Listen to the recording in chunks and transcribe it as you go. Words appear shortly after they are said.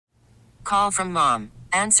Call from mom.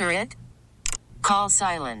 Answer it. Call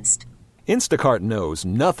silenced. Instacart knows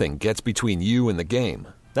nothing gets between you and the game.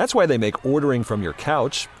 That's why they make ordering from your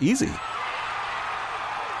couch easy.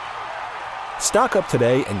 Stock up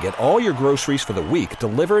today and get all your groceries for the week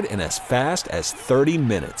delivered in as fast as 30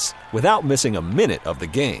 minutes without missing a minute of the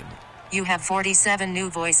game. You have 47 new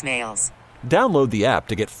voicemails. Download the app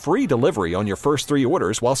to get free delivery on your first 3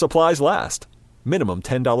 orders while supplies last. Minimum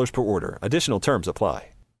 $10 per order. Additional terms apply.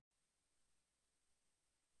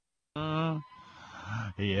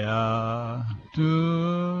 Yeah.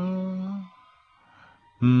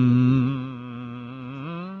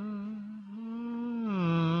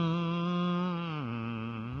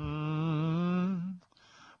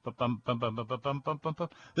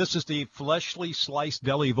 This is the fleshly sliced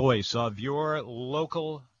deli voice of your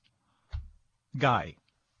local guy.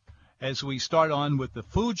 As we start on with the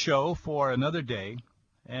food show for another day,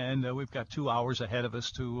 and we've got 2 hours ahead of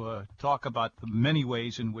us to talk about the many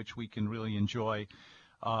ways in which we can really enjoy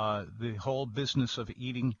the whole business of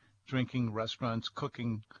eating, drinking, restaurants,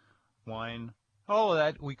 cooking, wine, all of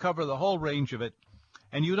that. We cover the whole range of it.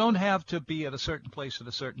 And you don't have to be at a certain place at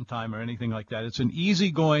a certain time or anything like that. It's an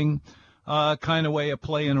easygoing kind of way of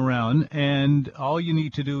playing around. And all you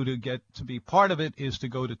need to do to get to be part of it is to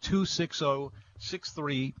go to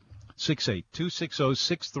 260-6368,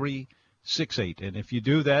 260-6368. And if you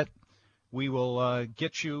do that, we will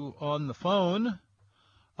get you on the phone.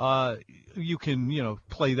 You can,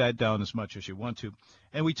 play that down as much as you want to.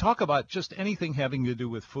 And we talk about just anything having to do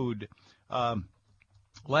with food.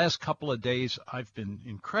 Last couple of days, I've been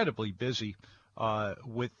incredibly busy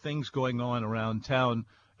with things going on around town.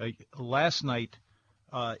 Last night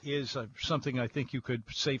is something I think you could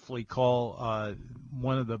safely call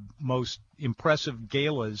one of the most impressive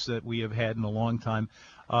galas that we have had in a long time.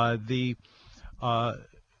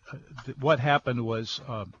 What happened was,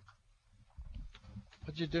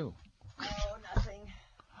 what'd you do? Oh, nothing.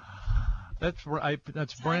 That's Time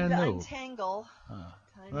brand to new. Untangle.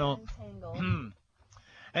 Time to untangle.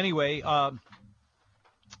 Anyway,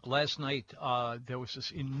 last night there was this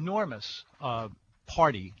enormous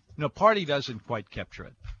party. No, party doesn't quite capture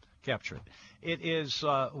it. It is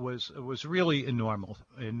was really enormous.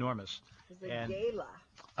 It was a gala.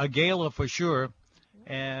 A gala for sure.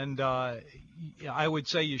 And I would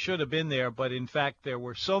say you should have been there, but in fact there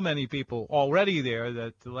were so many people already there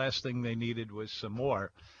that the last thing they needed was some more.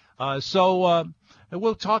 So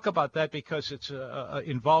we'll talk about that because it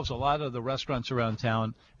involves a lot of the restaurants around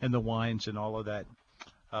town and the wines and all of that.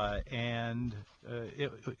 And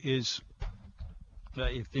it is,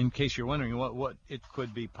 if in case you're wondering what it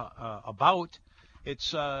could be about,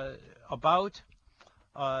 it's about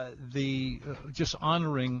the just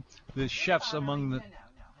honoring the chefs among the.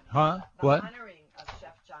 No. What? Honoring of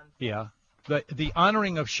Chef John Foltz. Yeah. The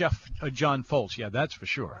honoring of Chef John Foltz. Yeah, that's for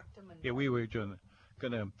sure. Yeah, we were going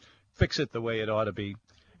to fix it the way it ought to be.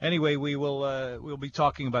 Anyway, we'll be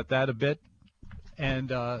talking about that a bit.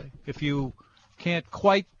 And if you can't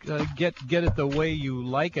quite get it the way you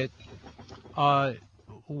like it,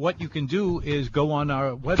 what you can do is go on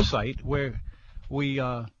our website where we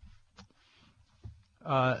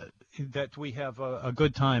that we have a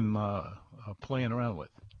good time playing around with.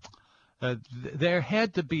 There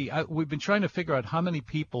had to be, we've been trying to figure out how many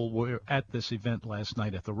people were at this event last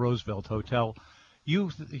night at the Roosevelt Hotel.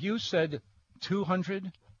 You said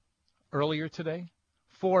 200 earlier today?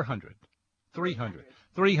 400, 300,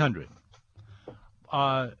 300.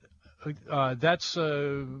 That's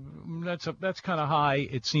kind of high,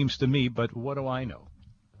 it seems to me, but what do I know?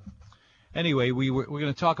 Anyway, we're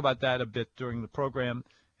going to talk about that a bit during the program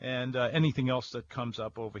and anything else that comes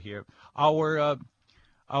up over here.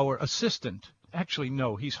 Our assistant, actually,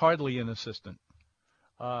 no, he's hardly an assistant.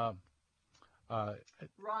 Ron.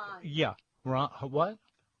 Yeah. Ron, what?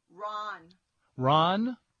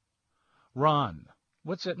 Ron. Ron.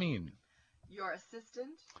 What's that mean? Your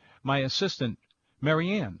assistant? My assistant,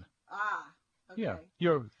 Marianne. Ah, okay.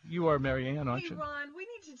 Yeah, you are Marianne, aren't you? Hey, Ron, we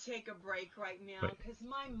need to take a break right now because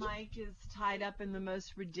my mic is tied up in the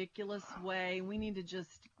most ridiculous way. We need to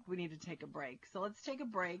take a break. So let's take a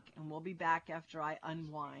break, and we'll be back after I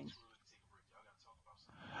unwind.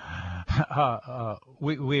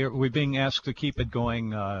 We're being asked to keep it going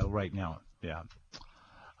right now. Yeah.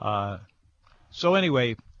 So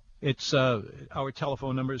anyway, it's our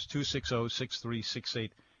telephone number is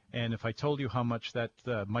 260-6368. And if I told you how much that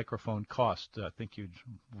microphone cost, I think you'd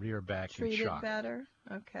rear back in shock. Treat it better?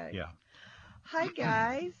 Okay. Yeah. Hi,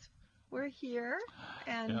 guys. We're here,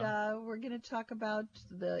 and we're going to talk about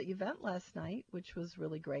the event last night, which was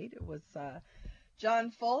really great. It was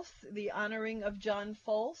John Folse, the honoring of John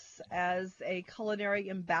Folse as a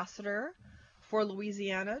culinary ambassador for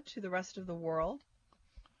Louisiana to the rest of the world.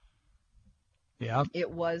 Yeah.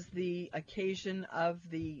 It was the occasion of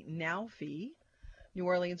the NOWFE, New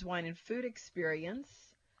Orleans Wine and Food Experience,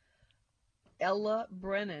 Ella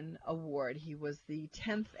Brennan Award. He was the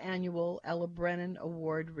 10th annual Ella Brennan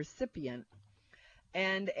Award recipient.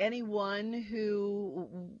 And anyone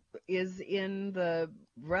who is in the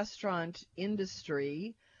restaurant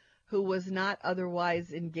industry who was not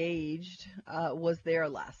otherwise engaged was there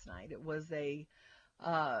last night. It was a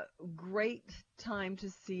great time to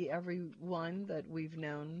see everyone that we've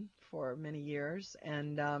known for many years,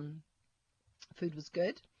 and food was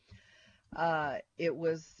good. It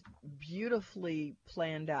was beautifully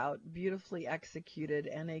planned out, beautifully executed,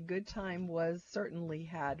 and a good time was certainly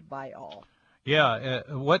had by all. Yeah,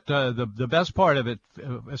 what the best part of it,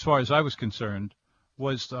 as far as I was concerned,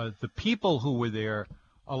 was the people who were there,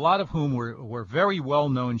 a lot of whom were very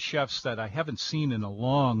well-known chefs that I haven't seen in a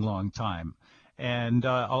long, long time. And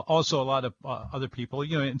also a lot of other people,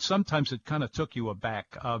 and sometimes it kind of took you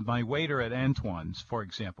aback. My waiter at Antoine's, for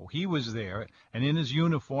example, he was there and in his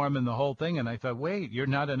uniform and the whole thing. And I thought, wait, you're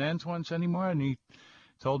not at Antoine's anymore? And he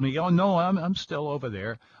told me, oh, no, I'm still over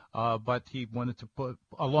there. But he wanted to put,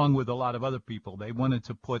 along with a lot of other people, they wanted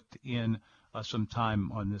to put in some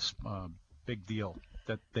time on this big deal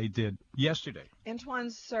that they did yesterday. Antoine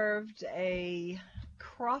served a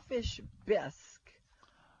crawfish bisque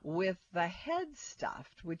with the head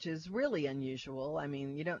stuffed, which is really unusual. I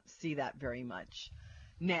mean, you don't see that very much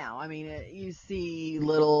now. I mean, you see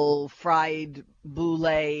little fried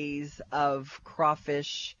boulets of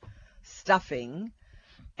crawfish stuffing,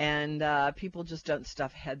 and people just don't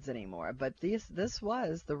stuff heads anymore. But this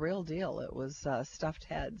was the real deal. It was stuffed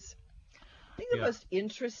heads. I think the most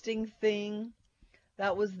interesting thing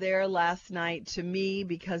that was there last night to me,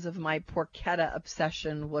 because of my porchetta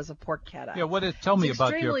obsession, was a porchetta. Yeah, tell me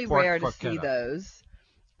about your porchetta. It's extremely rare to see those.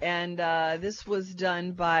 And this was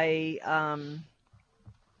done by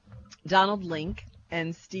Donald Link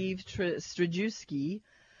and Steve Strajewski.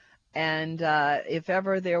 And if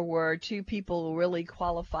ever there were two people really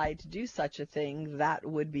qualified to do such a thing, that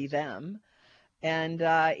would be them. And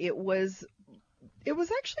it was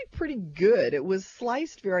actually pretty good. It was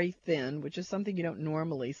sliced very thin, which is something you don't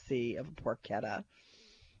normally see of a porchetta.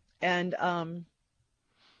 And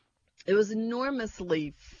it was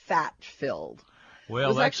enormously fat-filled.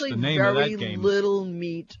 Well, that's the name of that game. There was very little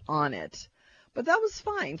meat on it. But that was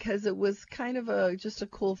fine, because it was kind of just a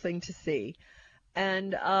cool thing to see.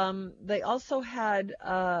 And they also had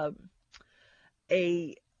a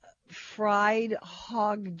fried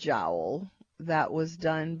hog jowl that was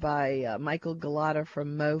done by Michael Galata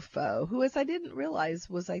from MoFo, who, as I didn't realize,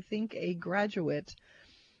 was, I think, a graduate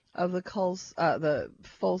of the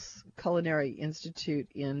Folse Culinary Institute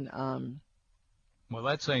in well,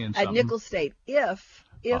 that's saying at something. Nicholls State. If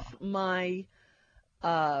my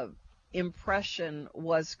impression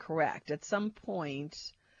was correct, at some point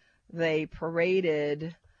they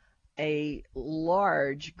paraded a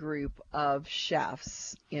large group of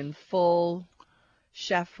chefs in full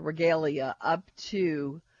chef regalia up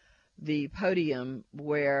to the podium,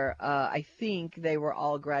 where I think they were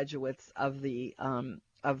all graduates of the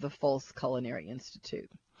Folse Culinary Institute.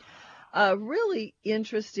 A really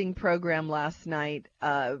interesting program last night.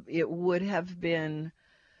 It would have been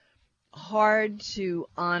hard to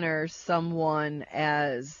honor someone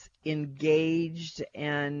as engaged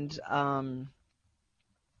and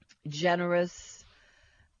generous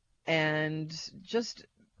and just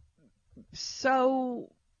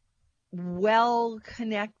so well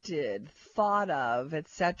connected, thought of,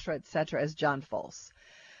 etc., as John Folse.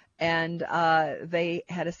 And they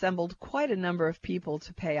had assembled quite a number of people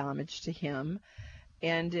to pay homage to him,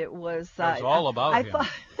 and it was all about him. I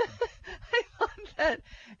thought that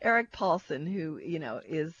Eric Paulson, who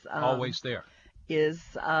is always there, is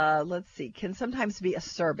can sometimes be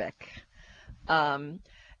acerbic.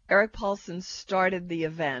 Eric Paulson started the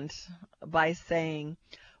event by saying,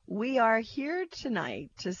 "We are here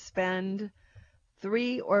tonight to spend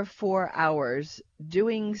 3 or 4 hours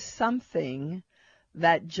doing something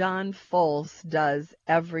that John Folse does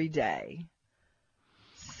every day,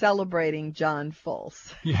 celebrating John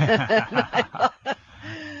Folse." Yeah.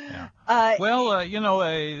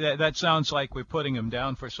 That sounds like we're putting him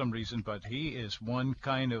down for some reason, but he is one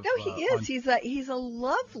kind of... No, he is. He's a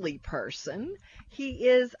lovely person. He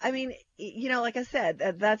is, I mean, like I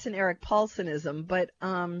said, that's an Eric Paulsonism, but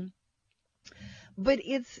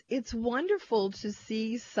it's wonderful to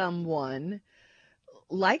see someone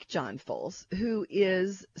like John Folse, who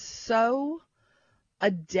is so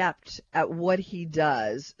adept at what he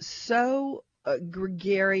does, so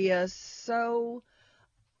gregarious, so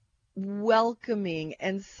welcoming,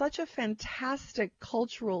 and such a fantastic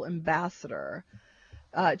cultural ambassador.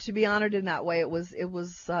 To be honored in that way, it was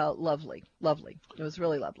lovely. It was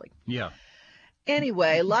really lovely. Yeah.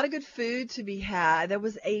 Anyway, a lot of good food to be had. There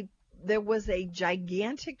was a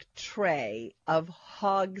gigantic tray of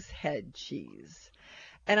Hogshead cheese.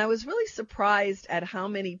 And I was really surprised at how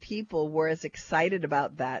many people were as excited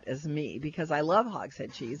about that as me, because I love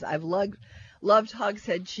Hogshead cheese. I've loved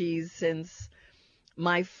Hogshead cheese since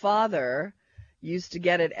my father used to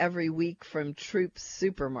get it every week from Troop's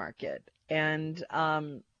Supermarket. And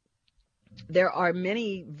there are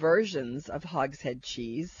many versions of Hogshead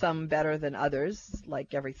cheese, some better than others,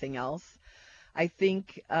 like everything else. I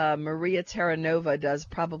think Maria Terranova does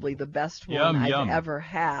probably the best one I've ever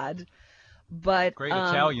had. But great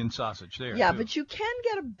Italian sausage there. Yeah, too. But you can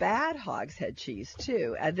get a bad Hogshead cheese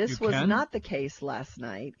too. This was not the case last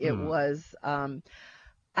night. It was,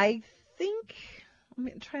 I think,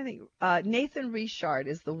 I'm trying to think. Nathan Richard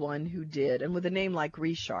is the one who did, and with a name like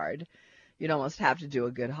Richard, you'd almost have to do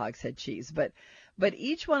a good Hogshead cheese. But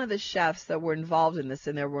each one of the chefs that were involved in this,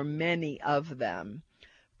 and there were many of them,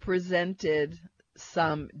 presented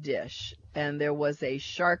some dish, and there was a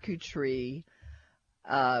charcuterie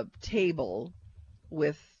table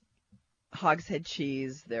with Hogshead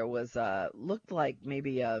cheese. There was looked like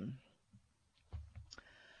maybe I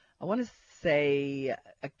want to say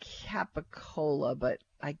a capicola, but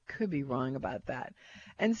I could be wrong about that,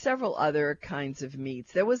 and several other kinds of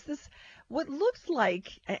meats. There was this what looked like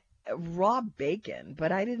raw bacon,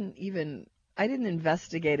 but I didn't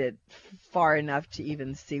investigate it far enough to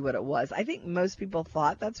even see what it was. I think most people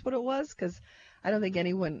thought that's what it was, because I don't think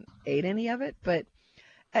anyone ate any of it, but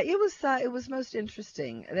it was most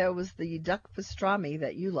interesting. There was the duck pastrami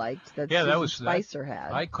that you liked, that Susan Spicer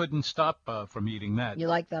had. I couldn't stop from eating that. You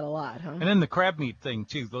like that a lot, huh? And then the crab meat thing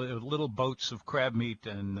too, the little boats of crab meat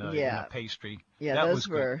and pastry. Yeah, that those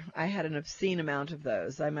were good. I had an obscene amount of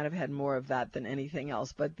those. I might have had more of that than anything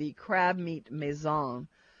else. But the crab meat maison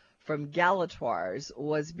from Galatoire's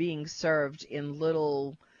was being served in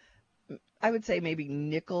little, I would say maybe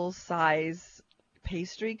nickel-size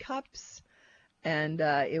pastry cups. And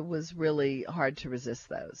it was really hard to resist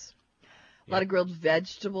those. A lot of grilled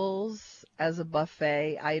vegetables as a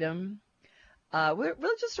buffet item. We're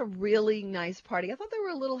really just a really nice party. I thought they were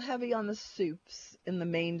a little heavy on the soups in the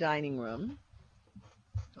main dining room.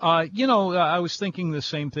 I was thinking the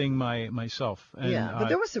same thing myself. And, but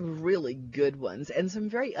there were some really good ones and some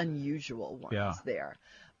very unusual ones there.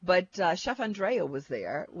 But Chef Andrea was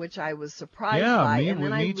there, which I was surprised by. And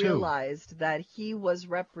then I realized that he was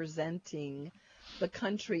representing the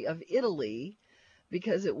country of Italy,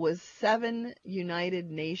 because it was 7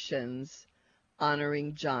 United Nations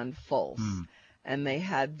honoring John Folse. And they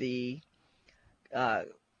had the, what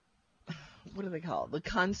do they call it? The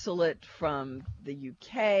consulate from the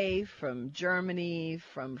UK, from Germany,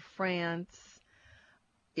 from France,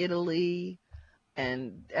 Italy,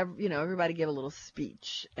 and everybody gave a little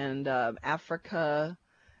speech, and Africa.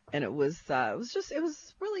 And it was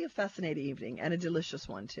really a fascinating evening, and a delicious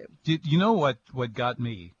one too. You know what got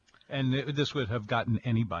me, and this would have gotten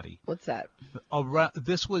anybody. What's that?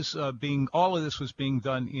 This was all of this was being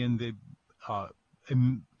done in the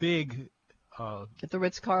big. At the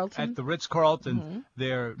Ritz-Carlton. At the Ritz-Carlton,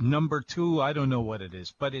 their number 2. I don't know what it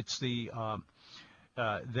is, but it's the.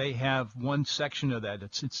 They have one section of that.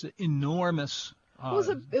 It's enormous.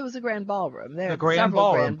 It was a grand ballroom. There are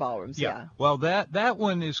several grand ballrooms. Yeah. Well, that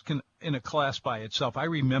one is in a class by itself. I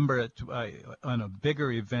remember it on a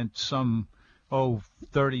bigger event some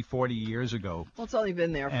 30, 40 years ago. Well, it's only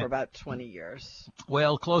been there for about 20 years.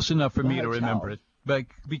 Well, close enough for me to remember it, but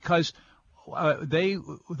because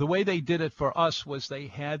the way they did it for us was they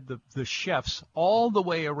had the chefs all the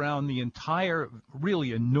way around the entire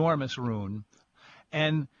really enormous room,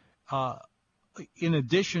 and in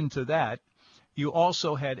addition to that, you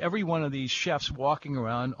also had every one of these chefs walking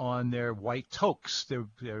around on their white toques,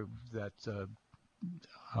 that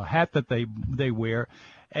hat that they wear,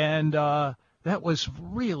 and that was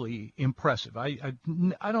really impressive. I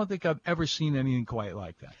don't think I've ever seen anything quite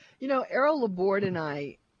like that. Errol Laborde and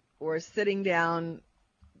I were sitting down.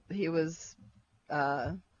 He was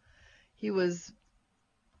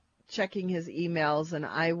checking his emails, and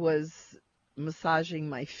I was massaging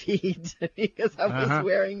my feet because I was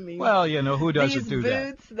wearing these. Well, who doesn't do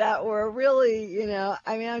that? Boots that were really,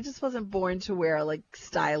 I just wasn't born to wear like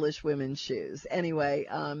stylish women's shoes. Anyway,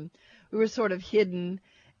 we were sort of hidden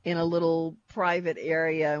in a little private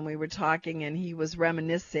area, and we were talking, and he was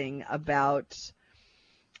reminiscing about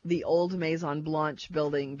the old Maison Blanche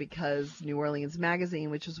building because New Orleans Magazine,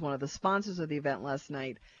 which was one of the sponsors of the event last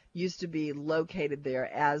night, used to be located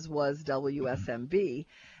there, as was WSMB.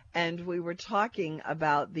 And we were talking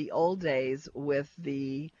about the old days with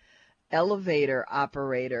the elevator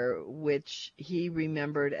operator, which he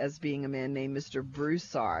remembered as being a man named Mr.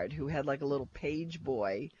 Broussard, who had like a little page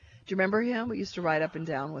boy. Do you remember him? We used to ride up and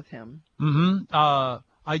down with him. I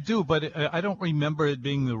do, but I don't remember it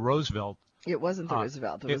being the Roosevelt. It wasn't the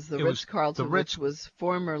Roosevelt. It was the Ritz-Carlton, which was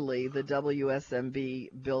formerly the WSMB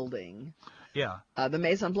building. Yeah. The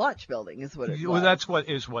Maison Blanche building is what it was. Well, that's what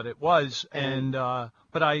it was. And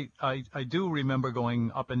but I do remember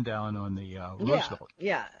going up and down on the Roosevelt.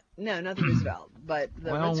 Yeah. No, not the Roosevelt, but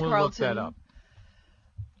the Ritz-Carlton. We'll look that up.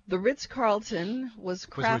 The Ritz-Carlton was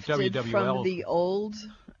crafted from the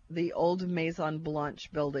old Maison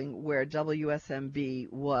Blanche building where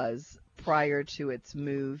WSMB was prior to its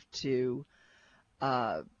move to.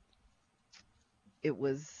 It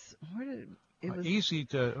was easy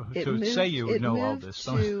to say you know all this.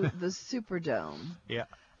 It moved to the Superdome. Yeah.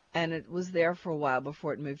 And it was there for a while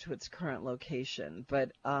before it moved to its current location.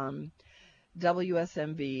 But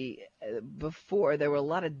WSMB, before, there were a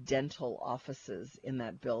lot of dental offices in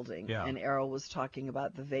that building. Yeah. And Errol was talking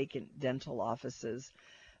about the vacant dental offices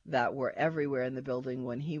that were everywhere in the building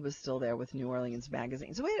when he was still there with New Orleans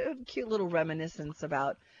Magazine. So we had a cute little reminiscence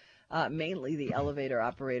about mainly the elevator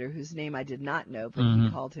operator, whose name I did not know, but he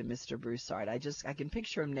called him Mr. Broussard. I can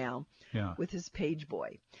picture him now with his page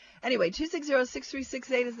boy. Anyway,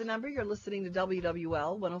 260-6368 is the number. You're listening to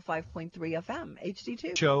WWL 105.3 FM,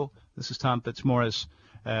 HD2. Show. This is Tom Fitzmaurice.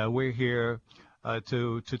 We're here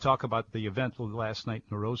to talk about the event last night in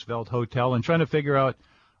the Roosevelt Hotel and trying to figure out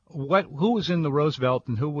who was in the Roosevelt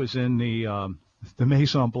and who was in the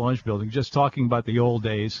Maison Blanche building, just talking about the old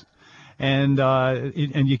days. And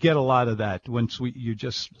you get a lot of that once you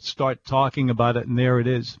just start talking about it, and there it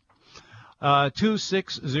is.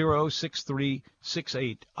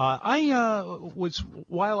 260-6368.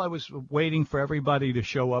 While I was waiting for everybody to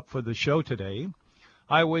show up for the show today,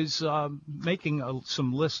 I was making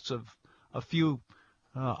some lists of a few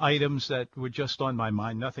items that were just on my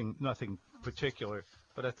mind, nothing particular.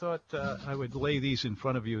 But I thought I would lay these in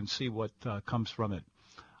front of you and see what comes from it.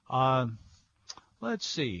 Let's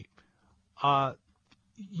see.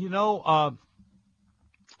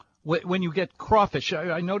 When you get crawfish,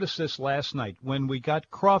 I noticed this last night. When we got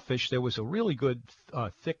crawfish, there was a really good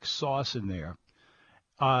thick sauce in there.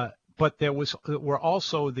 But there were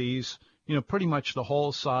also these, pretty much the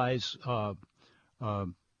whole size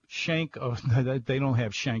shank of. They don't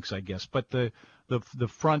have shanks, I guess, but the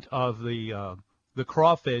front of the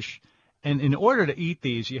crawfish. And in order to eat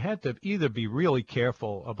these, you had to either be really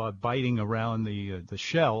careful about biting around the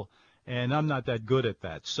shell. And I'm not that good at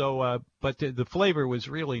that. So, but the flavor was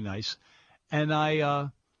really nice. And I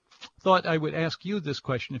thought I would ask you this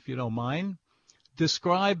question, if you don't mind.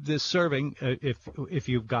 Describe this serving, if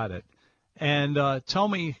you've got it, and tell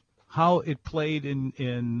me how it played in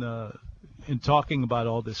talking about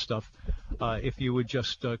all this stuff. If you would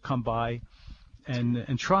just come by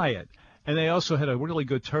and try it. And they also had a really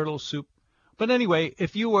good turtle soup. But anyway,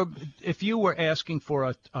 if you were asking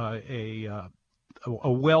for a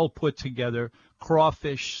well put together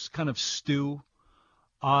crawfish kind of stew,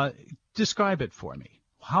 describe it for me.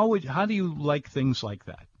 How do you like things like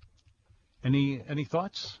that? Any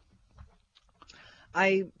thoughts?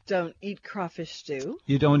 I don't eat crawfish stew.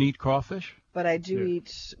 You don't eat crawfish? But I do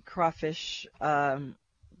eat crawfish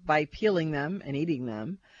by peeling them and eating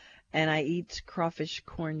them. And I eat crawfish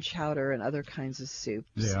corn chowder and other kinds of soups.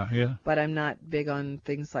 Yeah. But I'm not big on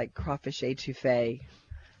things like crawfish étouffée.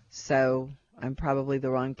 So I'm probably the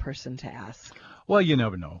wrong person to ask. Well, you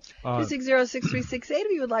never know. 260-6368,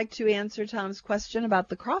 if you would like to answer Tom's question about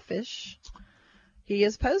the crawfish, he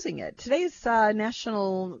is posing it. Today's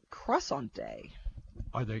National Croissant Day.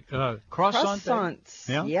 Are they croissant Croissants,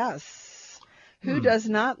 day? Yeah? Yes. Who does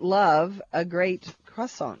not love a great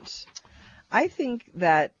croissant? I think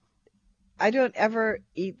that I don't ever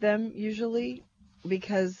eat them usually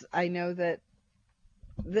because I know that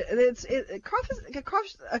a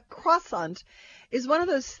croissant is one of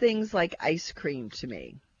those things like ice cream to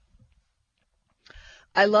me.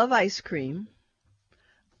 I love ice cream.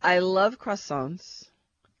 I love croissants.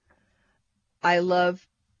 I love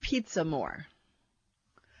pizza more.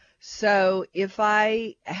 So if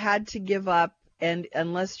I had to give up, and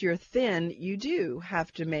unless you're thin, you do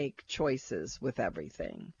have to make choices with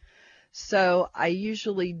everything. So I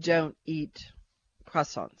usually don't eat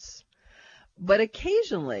croissants. But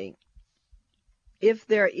occasionally, if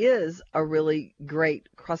there is a really great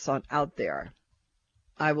croissant out there,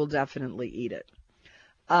 I will definitely eat it.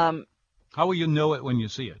 How will you know it when you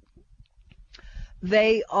see it?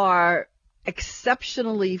 They are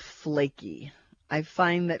exceptionally flaky. I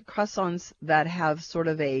find that croissants that have sort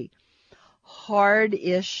of a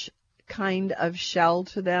hard-ish kind of shell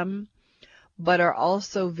to them, but are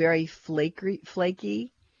also very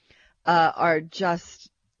flaky, are just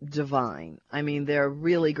divine. I mean, they're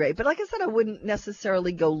really great. But like I said, I wouldn't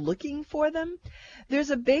necessarily go looking for them. There's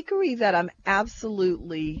a bakery that I'm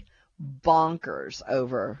absolutely bonkers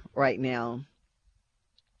over right now,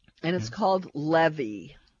 and it's called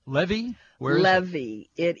Levy. Levy? Where is Levy.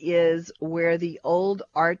 It is where the old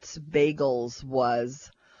Arts Bagels was,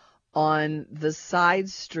 on the side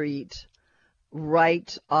street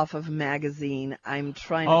right off of Magazine. I'm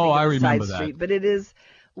trying to think of the side street, but it is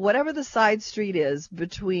whatever the side street is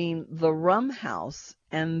between the Rum House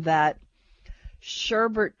and that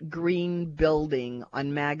sherbet green building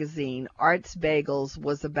on Magazine. Arts Bagels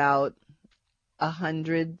was about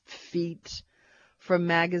 100 feet from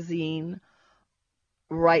Magazine,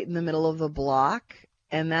 right in the middle of the block,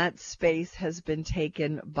 and that space has been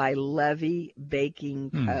taken by Levy Baking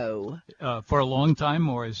Co. For a long time,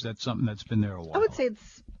 or is that something that's been there a while? I would say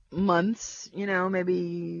it's months,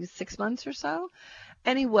 maybe 6 months or so.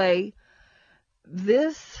 Anyway,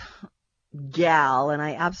 this gal, and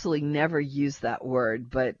I absolutely never use that word,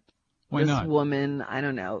 but Why this not? woman, I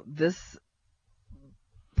don't know, this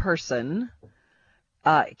person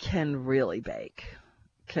can really bake.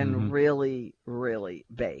 Really, really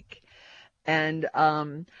bake. And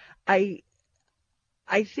I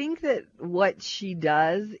think that what she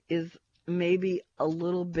does is maybe a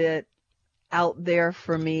little bit out there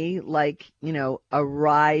for me, like, a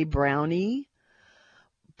rye brownie.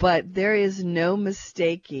 But there is no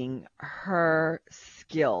mistaking her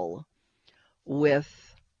skill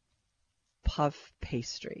with puff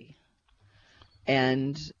pastry.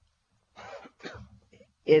 And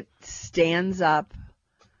it stands up.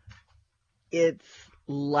 It's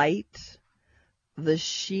light. The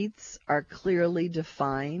sheets are clearly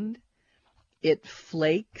defined. It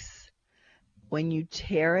flakes. When you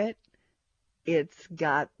tear it, it's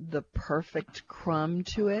got the perfect crumb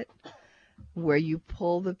to it. Where you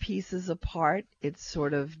pull the pieces apart, it's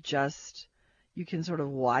sort of just, you can sort of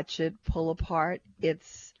watch it pull apart.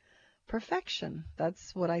 It's perfection.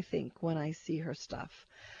 That's what I think when I see her stuff.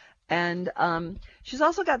 And she's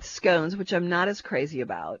also got scones, which I'm not as crazy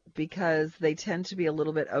about because they tend to be a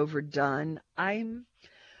little bit overdone. I'm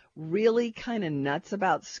really kind of nuts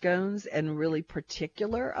about scones and really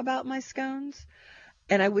particular about my scones.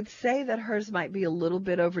 And I would say that hers might be a little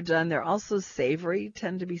bit overdone. They're also savory,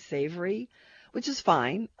 tend to be savory, which is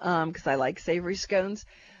fine because I like savory scones.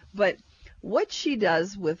 But what she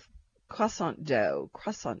does with croissant dough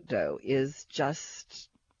is just,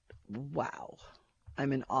 wow.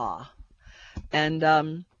 I'm in awe.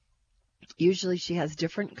 And usually she has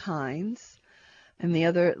different kinds. And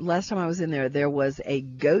last time I was in there, there was a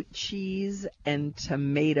goat cheese and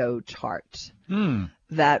tomato tart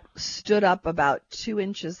that stood up about 2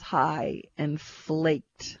 inches high and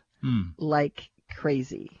flaked like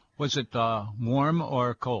crazy. Was it warm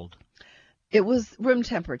or cold? It was room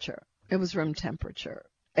temperature.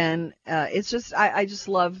 And it's just, I'm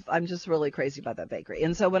just really crazy about that bakery.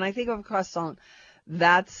 And so when I think of a croissant,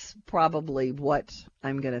 that's probably what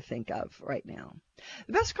I'm going to think of right now.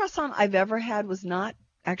 The best croissant I've ever had was not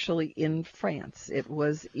actually in France. It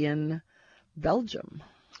was in Belgium.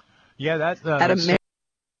 Yeah, that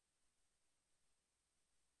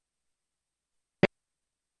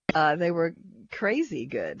they were crazy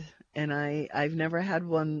good, and I've never had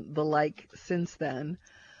one the like since then.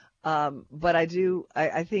 But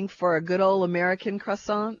I think for a good old American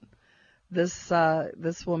croissant, this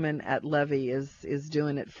woman at Levy is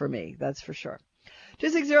doing it for me. That's for sure.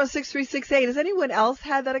 260-6368. Has anyone else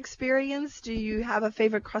had that experience? Do you have a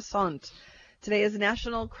favorite croissant? Today is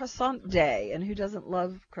National Croissant Day, and who doesn't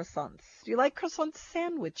love croissants? Do you like croissant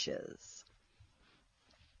sandwiches?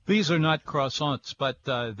 These are not croissants, but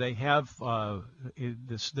they have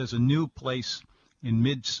there's a new place in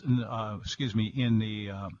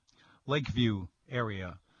the Lakeview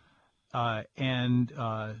area, and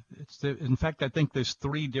in fact I think there's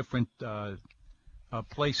 3 different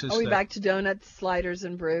places. Are we back to donuts, sliders,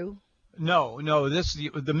 and brew? No.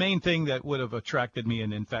 The main thing that would have attracted me,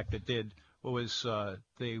 and in fact it did, was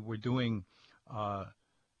they were doing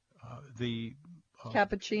the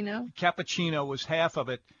cappuccino. Cappuccino was half of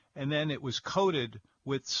it, and then it was coated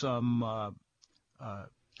with some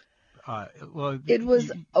It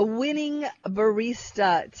was a winning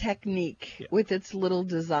barista technique with its little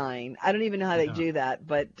design. I don't even know how they do that,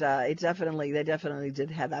 but they definitely did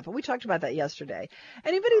have that. But we talked about that yesterday.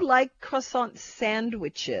 Anybody like croissant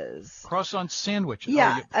sandwiches? Croissant sandwiches?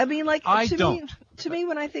 Yeah, I mean, like to me,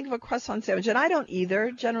 when I think of a croissant sandwich, and I don't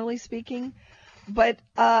either, generally speaking, but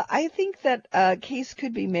I think that a case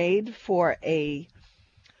could be made for a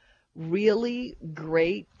really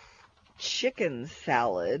great chicken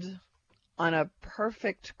salad on a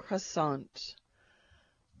perfect croissant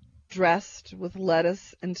dressed with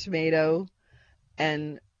lettuce and tomato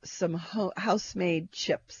and some house-made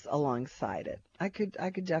chips alongside it. I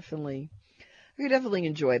could definitely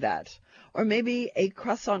enjoy that. Or maybe a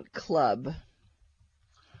croissant club.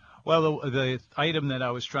 Well, the item that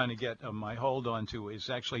I was trying to get my hold on to is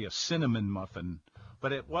actually a cinnamon muffin.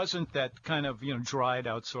 But it wasn't that kind of, dried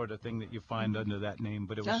out sort of thing that you find under that name.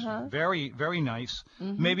 But it was very, very nice.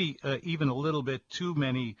 Mm-hmm. Maybe even a little bit too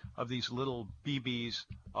many of these little BBs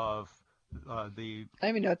of the... I don't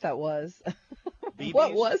even know what that was. BBs?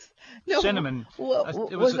 What was? No, cinnamon.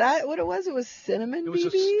 Was that what it was? It was cinnamon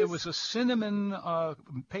BBs? It was a cinnamon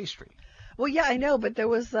pastry. Well, yeah, I know, but there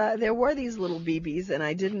were these little BBs, and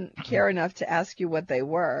I didn't care enough to ask you what they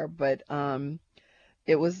were, but...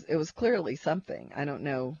 It was clearly something. I don't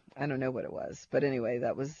know what it was, but anyway,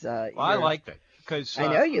 that was. I liked it because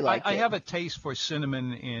I know you liked it. I have a taste for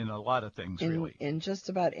cinnamon in a lot of things, really. In just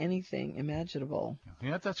about anything imaginable.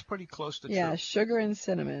 Yeah, that's pretty close to true. Yeah, sugar and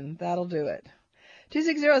cinnamon, that'll do it.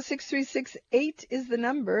 260-6368 is the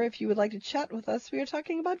number if you would like to chat with us. We are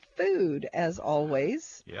talking about food, as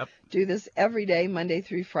always. Yep. Do this every day, Monday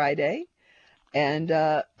through Friday. And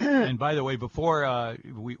and by the way, before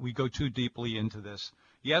we go too deeply into this,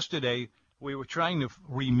 yesterday we were trying to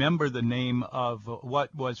remember the name of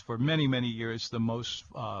what was for many, many years the most,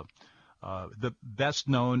 the best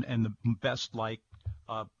known and the best liked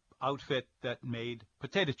outfit that made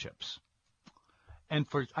potato chips. And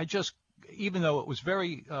even though it was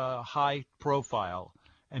very high profile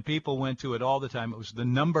and people went to it all the time, it was the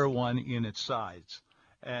number one in its size.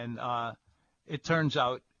 And it turns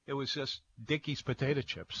out it was just Dickey's potato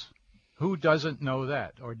chips. Who doesn't know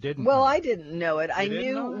that or didn't? Well, I didn't know it. I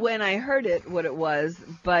knew when I heard it what it was,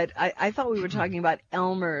 but I thought we were talking about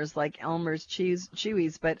Elmer's, like Elmer's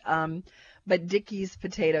Chewies, but Dickey's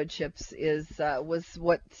potato chips was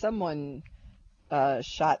what someone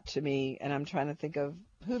shot to me, and I'm trying to think of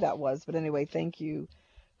who that was. But anyway, thank you,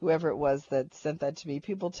 whoever it was that sent that to me.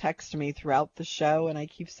 People text me throughout the show, and I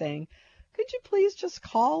keep saying, could you please just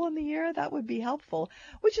call on the air? That would be helpful,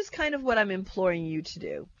 which is kind of what I'm imploring you to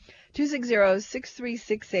do.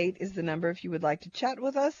 260-6368 is the number if you would like to chat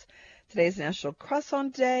with us. Today is National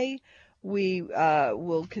Croissant Day. We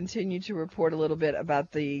will continue to report a little bit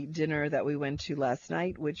about the dinner that we went to last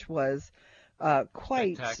night, which was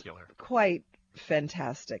quite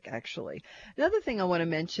fantastic, actually. Another thing I want to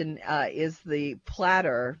mention is the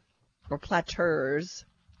platter or platters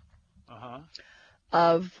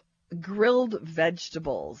of grilled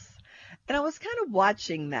vegetables. And I was kind of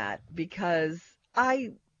watching that because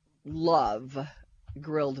I love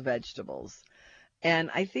grilled vegetables. And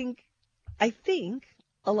I think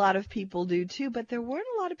a lot of people do too, but there weren't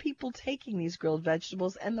a lot of people taking these grilled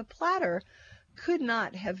vegetables, and the platter could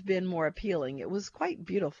not have been more appealing. It was quite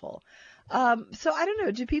beautiful. So I don't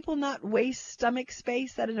know, do people not waste stomach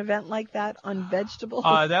space at an event like that on vegetables?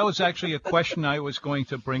 That was actually a question I was going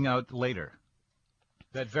to bring out later.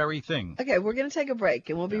 That very thing. Okay, we're going to take a break,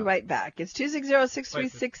 and we'll be right back. It's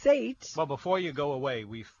 260-6368. Well, before you go away,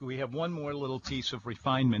 we have one more little piece of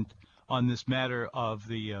refinement on this matter of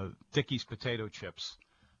the Dickey's potato chips.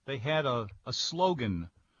 They had a slogan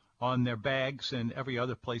on their bags and every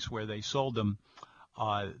other place where they sold them.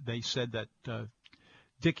 They said that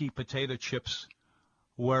Dickey potato chips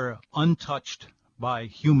were untouched by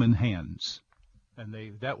human hands.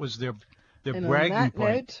 And that was their bragging on that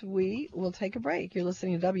point. Note, we will take a break. You're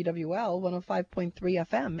listening to WWL 105.3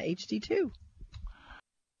 FM HD2.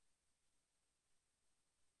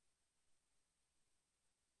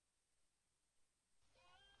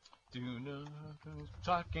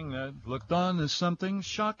 Talking that looked on as something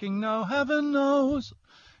shocking now, heaven knows.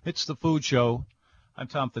 It's the Food Show. I'm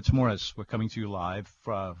Tom Fitzmaurice. We're coming to you live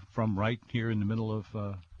from right here in the middle of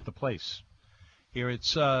the place. Here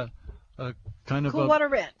it's kind of Coolwater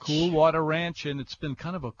Ranch. Coolwater Ranch, and it's been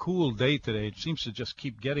kind of a cool day today. It seems to just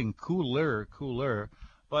keep getting cooler,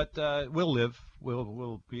 but we'll live.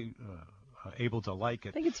 We'll be able to like it.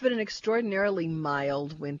 I think it's been an extraordinarily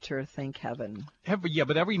mild winter, thank heaven.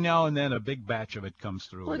 But every now and then a big batch of it comes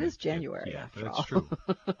through. Well, it is January, yeah, after that's all. True.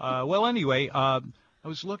 Well, anyway, I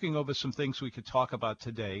was looking over some things we could talk about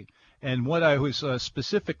today, and what I was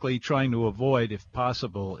specifically trying to avoid, if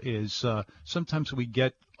possible, is sometimes we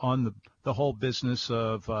get on the whole business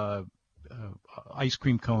of ice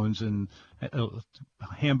cream cones and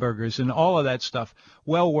hamburgers and all of that stuff.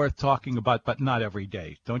 Well worth talking about, but not every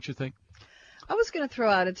day, don't you think? I was going to throw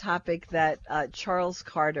out a topic that Charles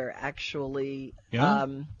Carter actually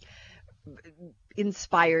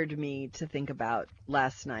inspired me to think about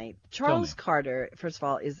last night. Charles Carter, first of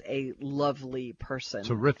all, is a lovely person.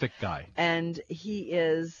 Terrific guy. And he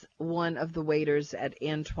is one of the waiters at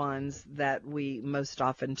Antoine's that we most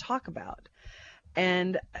often talk about.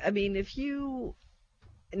 And, I mean,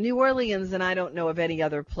 New Orleans, and I don't know of any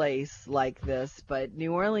other place like this, but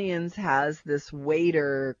New Orleans has this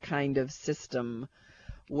waiter kind of system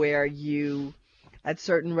where you, at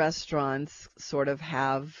certain restaurants, sort of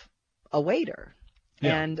have a waiter.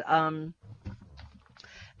 Yeah.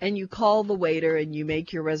 And you call the waiter and you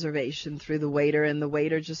make your reservation through the waiter, and the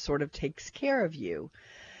waiter just sort of takes care of you.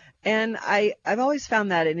 And I've always found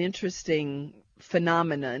that an interesting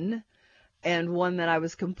phenomenon, and one that I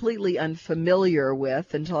was completely unfamiliar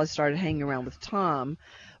with until I started hanging around with Tom.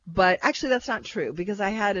 But actually that's not true, because I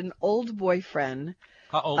had an old boyfriend.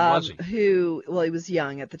 How old was he? He was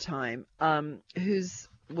young at the time,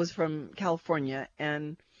 was from California,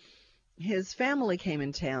 and his family came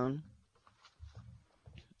in town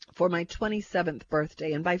for my 27th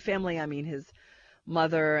birthday. And by family, I mean his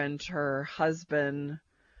mother and her husband.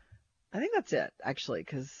 I think that's it, actually,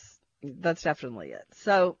 because that's definitely it.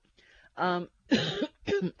 So,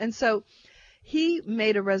 and so he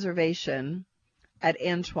made a reservation at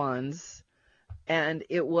Antoine's, and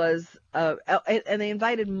it was, and they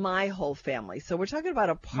invited my whole family. So we're talking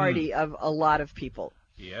about a party of a lot of people.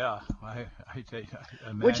 Yeah, I imagine.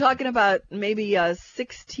 We're talking about maybe a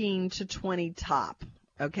 16 to 20 top,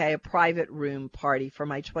 okay, a private room party for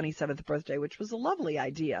my 27th birthday, which was a lovely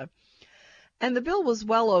idea. And the bill was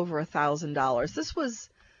well over $1,000.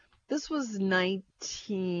 This was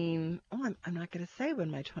 19, I'm not going to say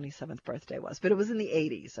when my 27th birthday was, but it was in the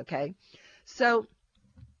 80s, okay? So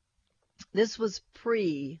this was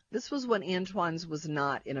when Antoine's was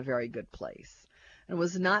not in a very good place. It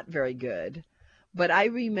was not very good. But I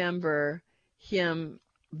remember him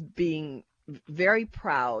being very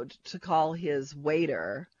proud to call his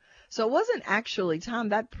waiter. So it wasn't actually, Tom,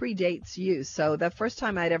 that predates you. So the first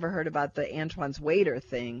time I'd ever heard about the Antoine's waiter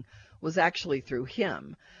thing was actually through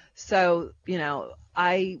him. So, it's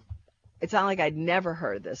not like I'd never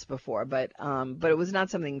heard this before, but it was not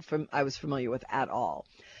something I was familiar with at all.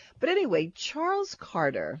 But anyway, Charles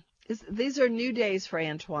Carter. These are new days for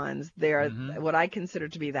Antoine's. They're what I consider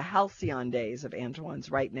to be the halcyon days of Antoine's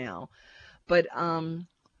right now. But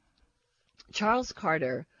Charles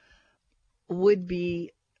Carter would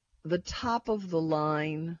be the top of the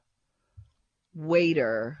line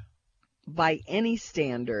waiter by any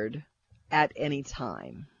standard at any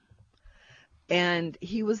time. And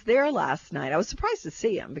he was there last night. I was surprised to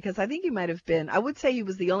see him because I think he might have been, I would say he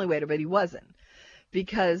was the only waiter, but he wasn't.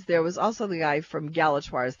 Because there was also the guy from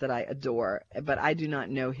Galatoire's that I adore, but I do not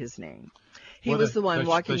know his name. He was the one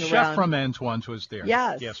walking around. The chef from Antoine's was there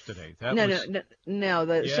yesterday. No,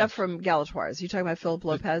 the chef from Galatoire's. You talking about Philip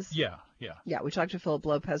Lopez? Yeah. Yeah, we talked to Philip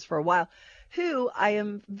Lopez for a while, who I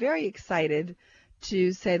am very excited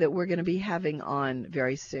to say that we're going to be having on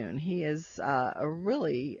very soon. He is a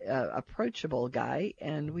really approachable guy,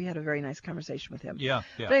 and we had a very nice conversation with him. Yeah.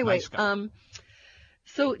 But anyway, nice guy.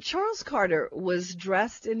 So Charles Carter was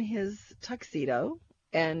dressed in his tuxedo,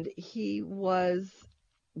 and he was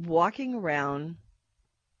walking around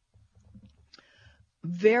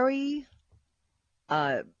very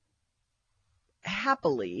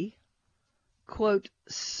happily, quote,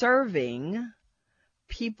 serving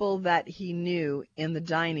people that he knew in the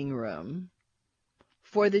dining room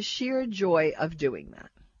for the sheer joy of doing that.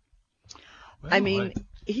 Well, I mean,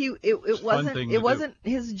 it wasn't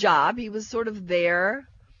his job. He was sort of there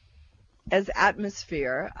as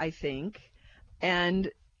atmosphere, I think,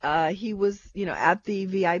 and he was, at the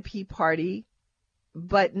VIP party,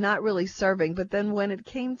 but not really serving. But then when it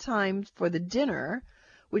came time for the dinner,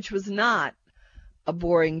 which was not a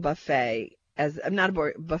boring buffet, not a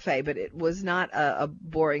boring buffet, but it was not a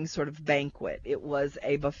boring sort of banquet. It was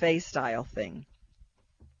a buffet style thing.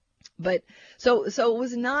 But so it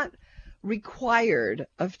was not required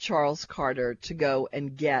of Charles Carter to go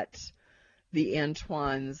and get the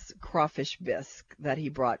Antoine's crawfish bisque that he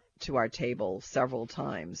brought to our table several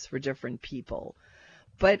times for different people.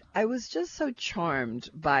 But I was just so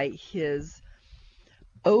charmed by his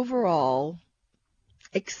overall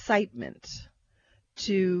excitement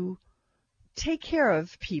to take care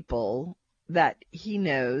of people that he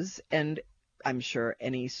knows, and I'm sure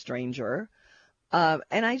any stranger.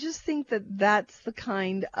 And I just think that that's the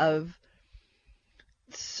kind of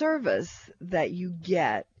service that you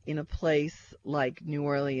get in a place like New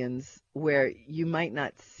Orleans, where you might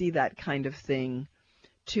not see that kind of thing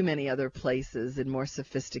too many other places, in more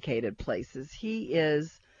sophisticated places. He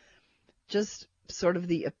is just sort of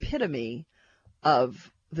the epitome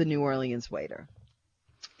of the New Orleans waiter.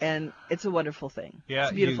 And it's a wonderful thing. Yeah,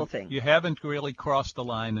 it's a beautiful thing. You haven't really crossed the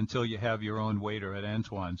line until you have your own waiter at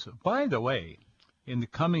Antoine's. By the way, in the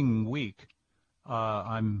coming week,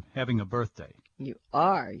 I'm having a birthday. You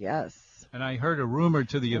are, yes. And I heard a rumor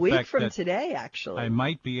to the effect week from that today, actually, I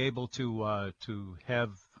might be able to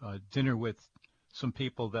have dinner with some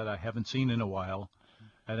people that I haven't seen in a while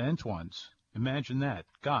at Antoine's. Imagine that.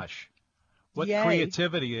 Gosh, what Yay.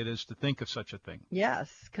 creativity it is to think of such a thing.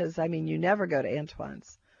 Yes, because, I mean, you never go to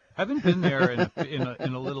Antoine's. Haven't been there in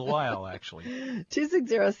a little while, actually.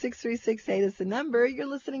 260-6368 is the number. You're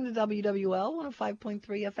listening to WWL 105.3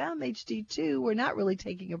 FM HD2. We're not really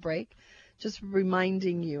taking a break, just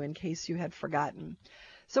reminding you in case you had forgotten.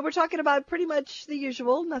 So we're talking about pretty much the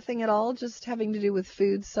usual, nothing at all, just having to do with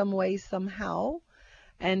food some way, somehow.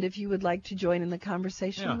 And if you would like to join in the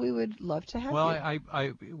conversation, we would love to have you. Well,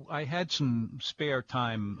 I had some spare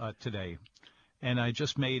time today, and I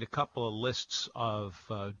just made a couple of lists of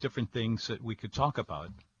different things that we could talk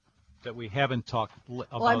about that we haven't talked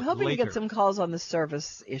about. Well, I'm hoping later. to get some calls on the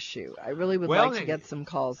service issue. I really would like to get some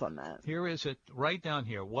calls on that. Here is it, right down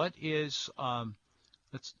here. What is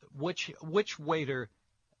which waiter?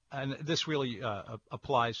 And this really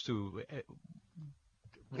applies to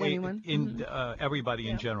anyone, everybody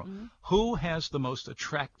in general. Mm-hmm. Who has the most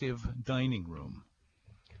attractive dining room?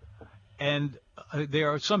 And there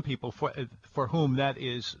are some people for whom that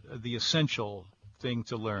is the essential thing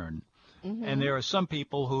to learn. Mm-hmm. And there are some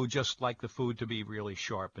people who just like the food to be really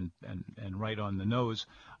sharp and right on the nose.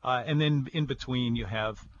 And then in between you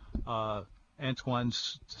have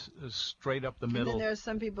Antoine's straight up the middle. And then there are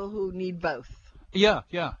some people who need both. Yeah,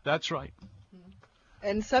 that's right.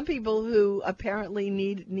 And some people who apparently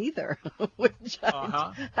need neither, which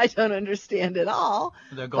I don't understand at all.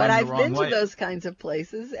 They're going but the I've wrong been way. to those kinds of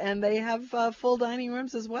places, and they have full dining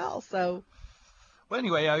rooms as well. So, well,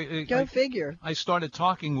 anyway, go figure. I started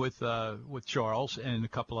talking with Charles and a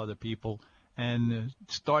couple other people, and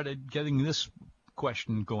started getting this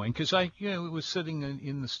question going because I was sitting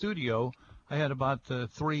in the studio. I had about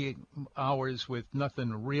 3 hours with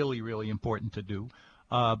nothing really, really important to do.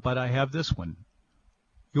 But I have this one.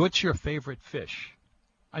 What's your favorite fish?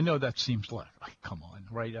 I know that seems like come on,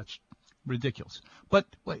 right? That's ridiculous. But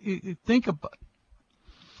think about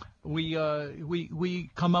we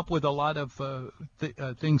come up with a lot of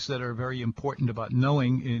things that are very important about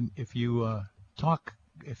knowing. And if you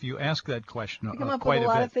ask that question, you come up with a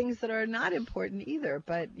lot of things that are not important either.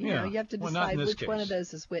 But you have to decide which case. one of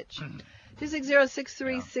those is which.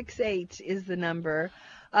 260-6368 is the number.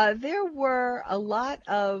 There were a lot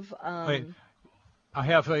of. Wait, I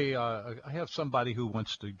have somebody who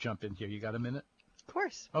wants to jump in here. You got a minute? Of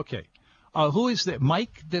course. Okay. Who is that?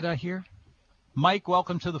 Mike? Did I hear? Mike,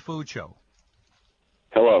 welcome to the Food Show.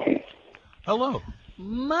 Hello. Hello.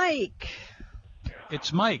 Mike.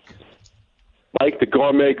 It's Mike. Mike the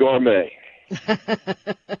Gourmet. We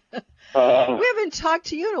haven't talked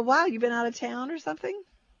to you in a while. You've been out of town or something?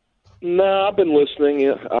 No, I've been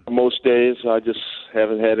listening most days. I just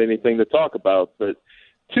haven't had anything to talk about. But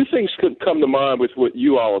two things could come to mind with what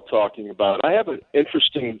you all are talking about. I have an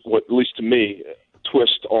interesting, at least to me,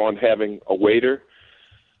 twist on having a waiter.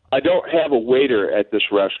 I don't have a waiter at this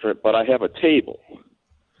restaurant, but I have a table.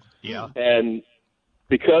 Yeah. And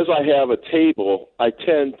because I have a table, I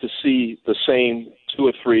tend to see the same 2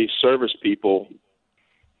 or 3 service people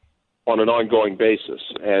on an ongoing basis,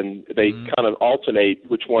 and they kind of alternate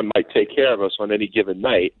which one might take care of us on any given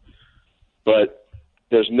night, but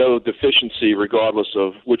there's no deficiency regardless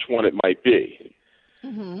of which one it might be.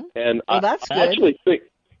 Mm-hmm. And that's I good. actually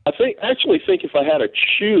think if I had to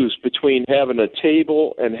choose between having a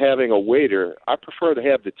table and having a waiter, I prefer to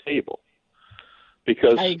have the table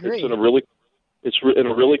because it's in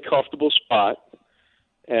a really comfortable spot,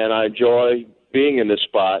 and I enjoy being in this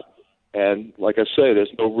spot. And like I say,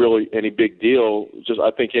 there's no really any big deal. Just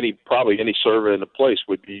I think probably any server in the place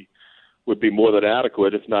would be more than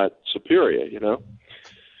adequate, if not superior.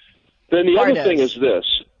 Then the other thing is this: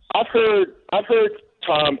 I've heard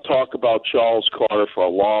Tom talk about Charles Carter for a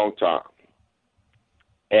long time,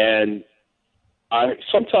 and I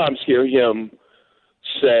sometimes hear him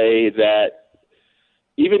say that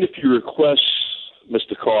even if you request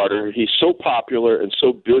Mr. Carter, he's so popular and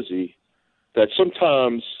so busy that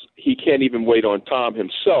sometimes he can't even wait on Tom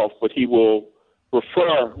himself, but he will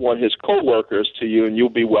refer one of his coworkers to you, and you'll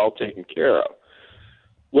be well taken care of.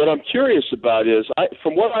 What I'm curious about is,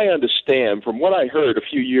 from what I understand, from what I heard a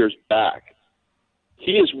few years back,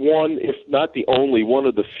 he is one, if not the only, one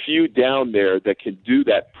of the few down there that can do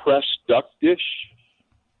that pressed duck dish.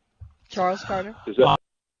 Charles Carter? Does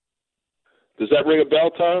that ring a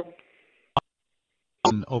bell, Tom?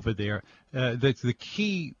 Over there, the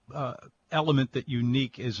key element that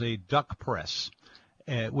unique is a duck press,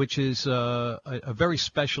 which is a very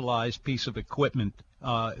specialized piece of equipment.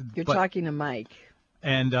 You're talking to Mike.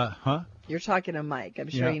 And You're talking to Mike. I'm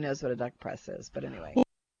sure he knows what a duck press is, but anyway.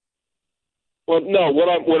 Well, no.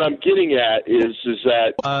 What I'm getting at is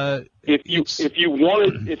that if you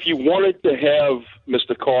wanted to have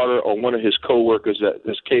Mr. Carter or one of his coworkers that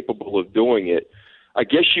is capable of doing it, I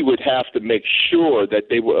guess you would have to make sure that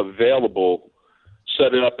they were available,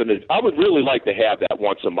 set it up I would really like to have that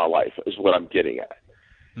once in my life, is what I'm getting at.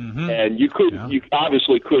 Mm-hmm. And you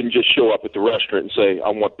obviously couldn't just show up at the restaurant and say, I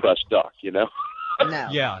want pressed duck, No.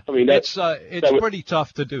 Yeah. I mean, it's pretty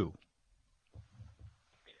tough to do.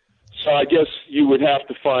 So I guess you would have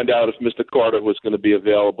to find out if Mr. Carter was going to be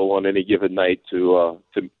available on any given night to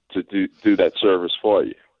do that service for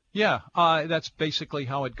you. Yeah, that's basically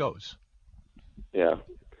how it goes. Yeah.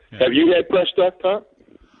 Have you had pressed duck, Tom?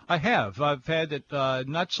 I have. I've had it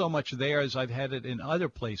not so much there as I've had it in other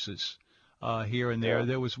places here and there. Yeah.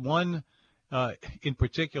 There was one in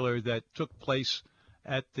particular that took place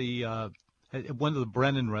at at one of the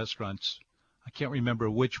Brennan restaurants. I can't remember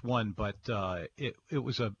which one, but it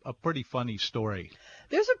was a pretty funny story.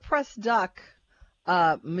 There's a pressed duck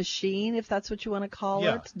machine, if that's what you want to call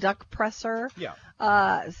it, duck presser,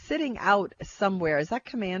 sitting out somewhere. Is that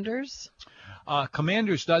Commander's?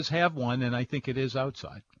 Commander's does have one, and I think it is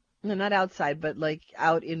outside. No, not outside, but like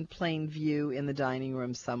out in plain view in the dining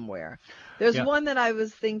room somewhere. There's one that I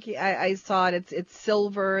was thinking, I saw it, it's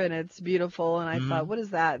silver and it's beautiful, and I thought, what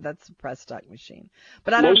is that? That's a press duck machine.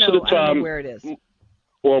 But I don't know where it is.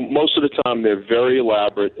 Well, most of the time they're very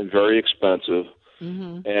elaborate and very expensive,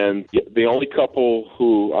 and the only couple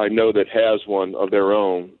who I know that has one of their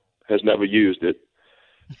own has never used it,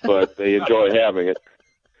 but they enjoy having it,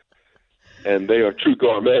 and they are true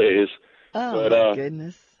gourmets. Oh, my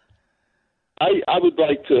goodness. I would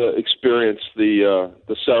like to experience the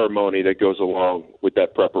ceremony that goes along with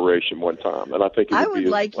that preparation one time, and I think I would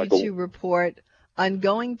like you to report on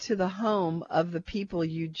going to the home of the people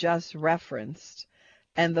you just referenced,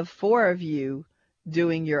 and the four of you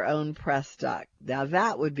doing your own pressed duck. Now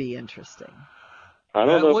that would be interesting. I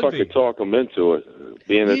don't know if I could talk them into it,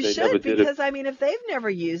 being that they never did it. Because I mean, if they've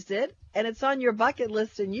never used it and it's on your bucket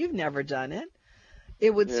list and you've never done it,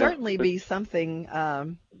 it would certainly be something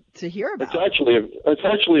to hear about. It's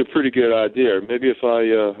actually a pretty good idea. Maybe if I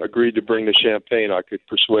agreed to bring the champagne, I could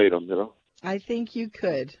persuade them, I think you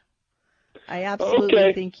could. I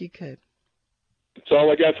absolutely think you could. That's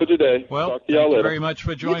all I got for today. Well, talk to y'all later. Thank you very much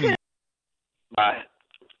for joining me. Bye.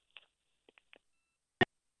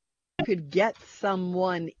 Could get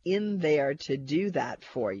someone in there to do that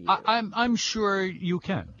for you. I'm sure you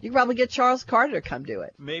can. You could probably get Charles Carter to come do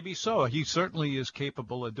it. Maybe so. He certainly is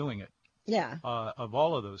capable of doing it. Yeah. Of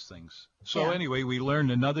all of those things. So anyway, we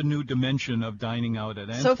learned another new dimension of dining out at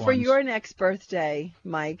Antoine's. So for your next birthday,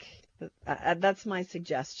 Mike, that's my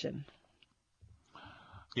suggestion.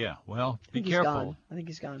 Yeah. Well, be careful. I think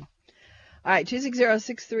he's gone. All right,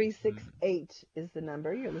 260-6368 is the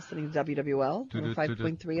number. You're listening to WWL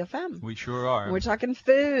 5.3 FM. We sure are. And we're talking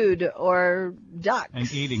food or ducks.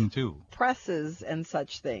 And eating, too. Presses and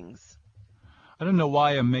such things. I don't know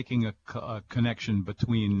why I'm making a connection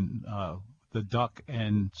between the duck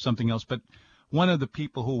and something else, but one of the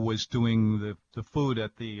people who was doing the food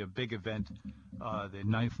at the big event, the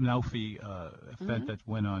Naufi event that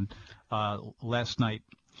went on last night,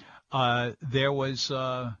 there was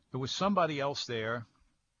somebody else there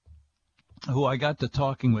who I got to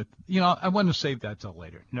talking with. I want to save that till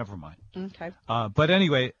later. Never mind. Okay. But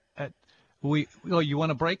anyway, you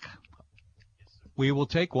want a break? We will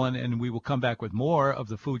take one, and we will come back with more of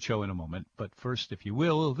the food show in a moment. But first, if you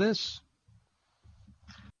will, this.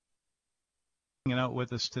 Hanging out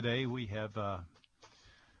with us today, we have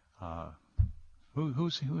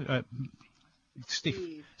who's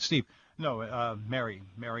Steve. No, Mary.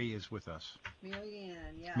 Mary is with us. Mary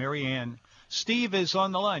Ann, yeah. Mary Ann. Steve is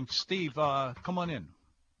on the line. Steve, come on in.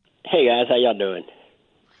 Hey, guys. How y'all doing?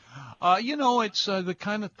 It's the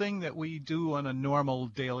kind of thing that we do on a normal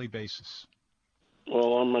daily basis.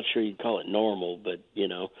 Well, I'm not sure you'd call it normal, but,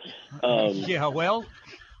 Yeah, well,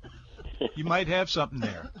 you might have something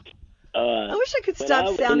there. I wish I could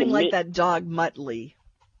stop sounding like that dog Muttley.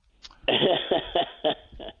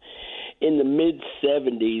 in the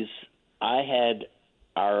mid-'70s, I had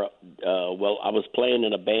I was playing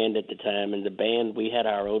in a band at the time, and the band, we had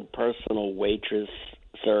our own personal waitress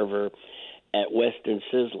server at Western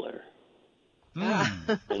Sizzler. And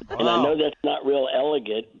I know that's not real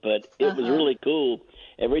elegant, but it was really cool.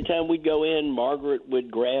 Every time we'd go in, Margaret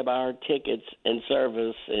would grab our tickets and serve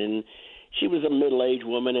us, and she was a middle-aged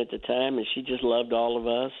woman at the time, and she just loved all of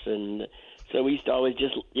us, and so we used to always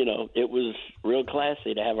just, it was real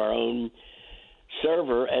classy to have our own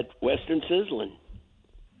server at Western Sizzling.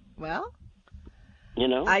 Well,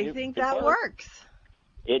 I think that works.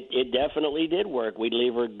 It definitely did work. We'd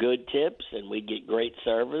leave her good tips, and we'd get great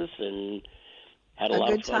service, and had a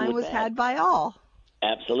lot of fun with that. A good time was had by all.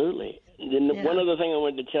 Absolutely. And then one other thing I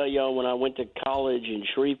wanted to tell y'all, when I went to college in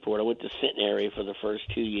Shreveport, I went to Centenary for the first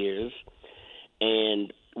 2 years,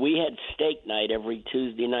 and we had steak night every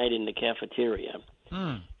Tuesday night in the cafeteria.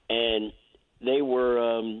 And they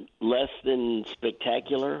were less than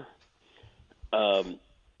spectacular.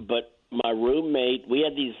 But my roommate, we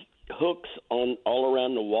had these hooks on all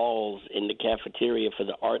around the walls in the cafeteria for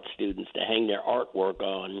the art students to hang their artwork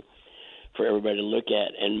on for everybody to look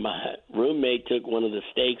at. And my roommate took one of the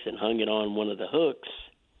steaks and hung it on one of the hooks,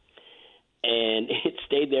 and it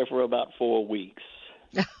stayed there for about 4 weeks.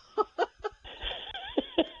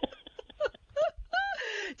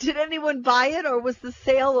 Did anyone buy it, or was the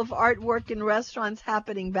sale of artwork in restaurants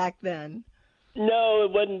happening back then? No,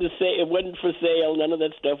 it wasn't it wasn't for sale. None of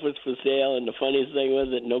that stuff was for sale. And the funniest thing was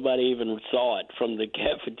that nobody even saw it from the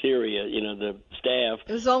cafeteria, the staff.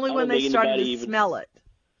 It was only when they started to smell it.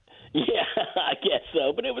 Yeah, I guess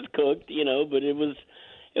so. But it was cooked, but it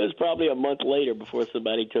was probably a month later before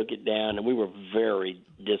somebody took it down. And we were very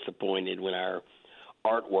disappointed when our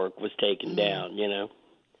artwork was taken down,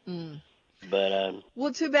 But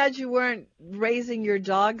well, too bad you weren't raising your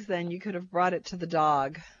dogs then. You could have brought it to the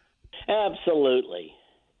dog. Absolutely.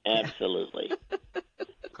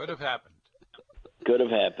 Could have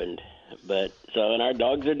happened. But and our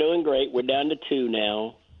dogs are doing great. We're down to 2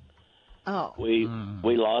 now. Oh. We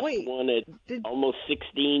lost one at almost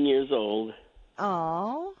 16 years old.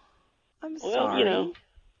 Oh. I'm sorry.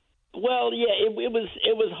 Well, yeah, it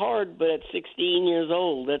was hard, but at 16 years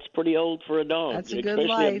old, that's pretty old for a dog. That's a good especially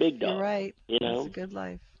life. A big dog. You're right. That's a good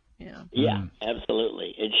life. Yeah. Yeah,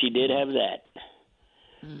 absolutely. And she did have that.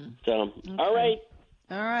 So, okay.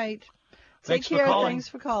 All right. Take care. Thanks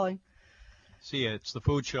for calling. See ya. It's the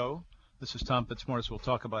Food Show. This is Tom Fitzmaurice. We'll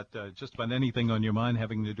talk about just about anything on your mind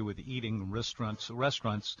having to do with eating,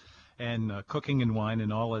 restaurants, and cooking and wine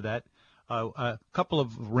and all of that. A couple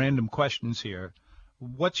of random questions here.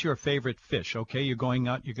 What's your favorite fish? Okay, you're going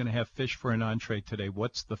out. You're going to have fish for an entree today.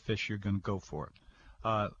 What's the fish you're going to go for?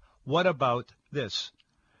 What about this?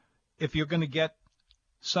 If you're going to get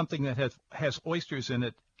something that has oysters in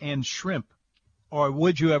it and shrimp, or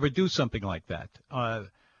would you ever do something like that?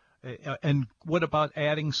 And what about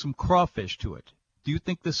adding some crawfish to it? Do you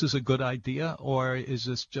think this is a good idea, or is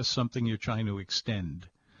this just something you're trying to extend?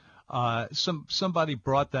 Somebody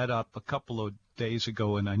brought that up a couple of days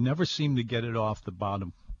ago, and I never seem to get it off the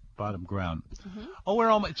bottom ground.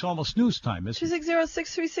 Oh, it's almost news time, isn't it?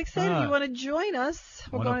 260-6368. If you want to join us,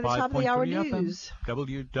 we're going to the top of the hour news.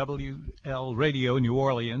 WWL Radio, New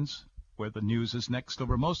Orleans, where the news is next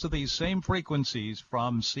over most of these same frequencies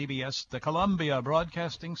from CBS, the Columbia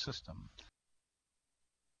Broadcasting System.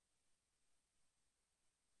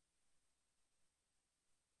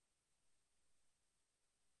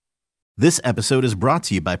 This episode is brought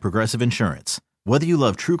to you by Progressive Insurance. Whether you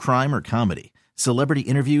love true crime or comedy, celebrity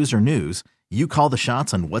interviews or news, you call the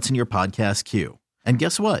shots on what's in your podcast queue. And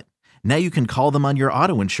guess what? Now you can call them on your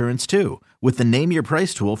auto insurance too with the Name Your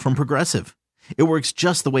Price tool from Progressive. It works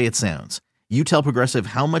just the way it sounds. You tell Progressive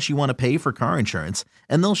how much you want to pay for car insurance,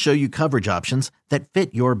 and they'll show you coverage options that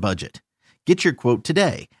fit your budget. Get your quote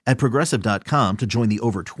today at Progressive.com to join the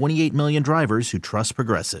over 28 million drivers who trust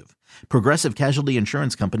Progressive. Progressive Casualty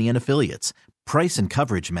Insurance Company and Affiliates. Price and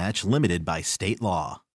coverage match limited by state law.